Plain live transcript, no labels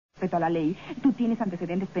respeto a la ley. Tú tienes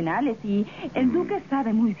antecedentes penales y el duque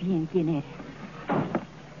sabe muy bien quién eres.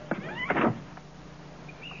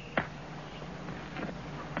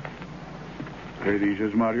 ¿Qué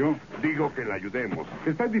dices, Mario? Digo que la ayudemos.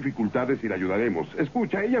 Está en dificultades y la ayudaremos.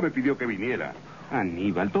 Escucha, ella me pidió que viniera.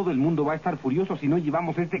 Aníbal, todo el mundo va a estar furioso si no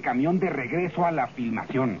llevamos este camión de regreso a la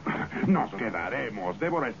filmación. Nos quedaremos.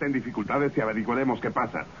 Débora está en dificultades y averiguaremos qué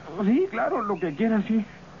pasa. Sí, claro, lo que quieras, sí.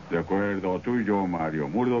 De acuerdo, tú y yo, Mario.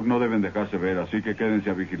 Murdoch no deben dejarse ver, así que quédense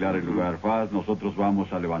a vigilar el lugar. Faz, nosotros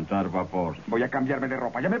vamos a levantar vapor. Voy a cambiarme de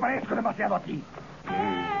ropa. Ya me parezco demasiado a ti.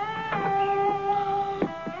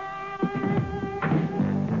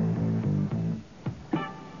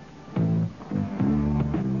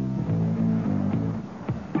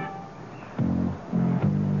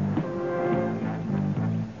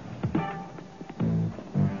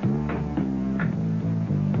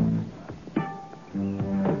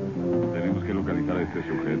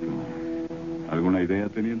 Sujeto. ¿Alguna idea,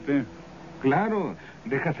 teniente? Claro,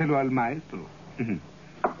 déjaselo al maestro.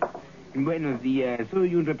 Buenos días,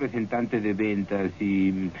 soy un representante de ventas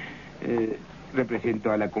y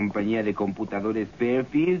represento a la compañía de computadores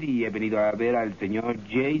Fairfield y he venido a ver al señor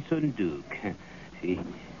Jason Duke. Sí.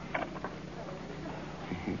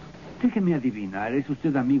 Déjeme adivinar, es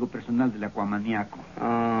usted amigo personal del acuamaniaco.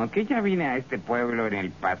 Oh, que ya vine a este pueblo en el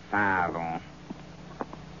pasado.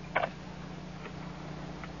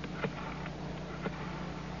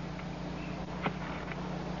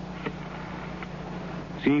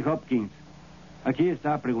 Sí, Hopkins. Aquí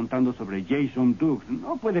está preguntando sobre Jason Duke.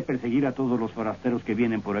 No puede perseguir a todos los forasteros que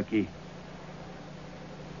vienen por aquí.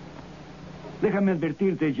 Déjame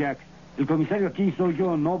advertirte, Jack. El comisario aquí soy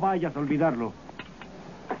yo. No vayas a olvidarlo.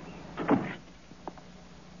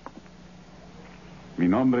 Mi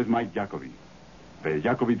nombre es Mike Jacoby, de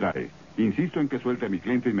Jacoby Trae. Insisto en que suelte a mi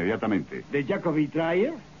cliente inmediatamente. ¿De Jacoby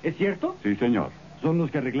Traer? ¿Es cierto? Sí, señor. Son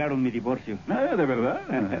los que arreglaron mi divorcio. ¿De verdad?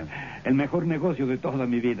 El mejor negocio de toda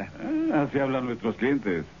mi vida. Así hablan nuestros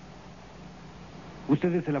clientes.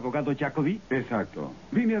 ¿Usted es el abogado Jacoby? Exacto.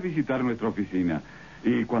 Vine a visitar nuestra oficina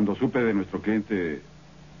y cuando supe de nuestro cliente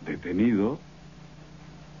detenido...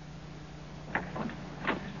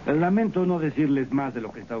 Lamento no decirles más de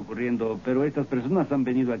lo que está ocurriendo, pero estas personas han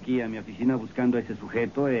venido aquí a mi oficina buscando a ese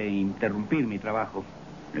sujeto e interrumpir mi trabajo.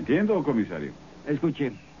 ¿Entiendo, comisario?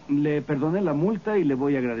 Escuche, le perdoné la multa y le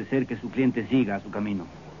voy a agradecer que su cliente siga a su camino.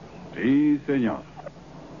 Sí, señor.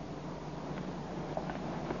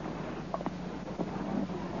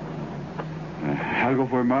 ¿Algo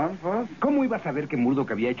fue mal, Faz? ¿Cómo iba a saber que Murdoch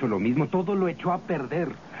había hecho lo mismo? Todo lo echó a perder.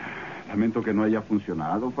 Lamento que no haya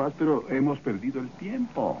funcionado, Faz, pero hemos perdido el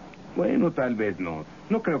tiempo. Bueno, tal vez no.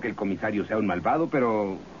 No creo que el comisario sea un malvado,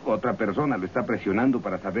 pero otra persona lo está presionando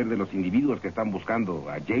para saber de los individuos que están buscando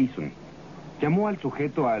a Jason. Llamó al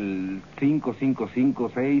sujeto al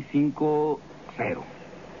 555-650.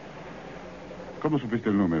 ¿Cómo supiste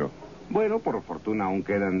el número? Bueno, por fortuna aún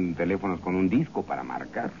quedan teléfonos con un disco para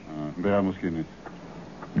marcar. Veamos quién es.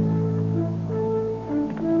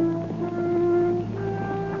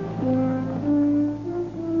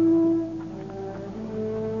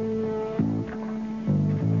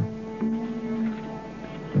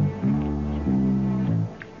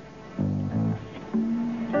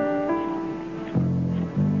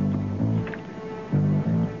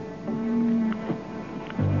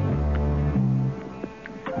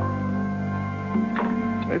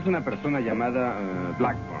 Es una persona llamada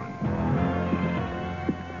Blackburn.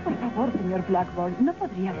 Por favor, señor Blackburn, ¿no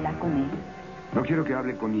podría hablar con él? No quiero que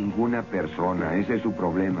hable con ninguna persona, ese es su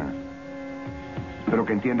problema. Pero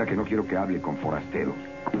que entienda que no quiero que hable con forasteros.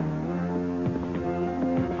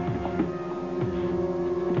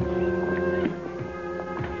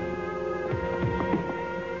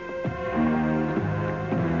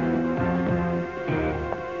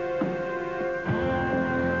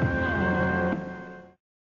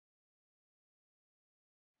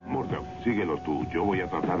 Síguelo tú. Yo voy a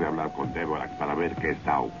tratar de hablar con Débora para ver qué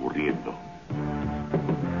está ocurriendo.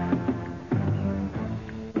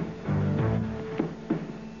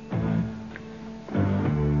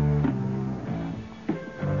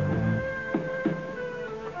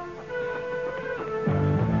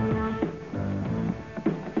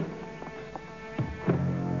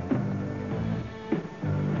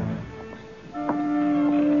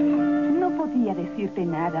 No podía decirte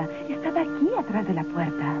nada. Estaba aquí atrás de la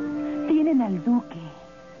puerta. Tienen al duque.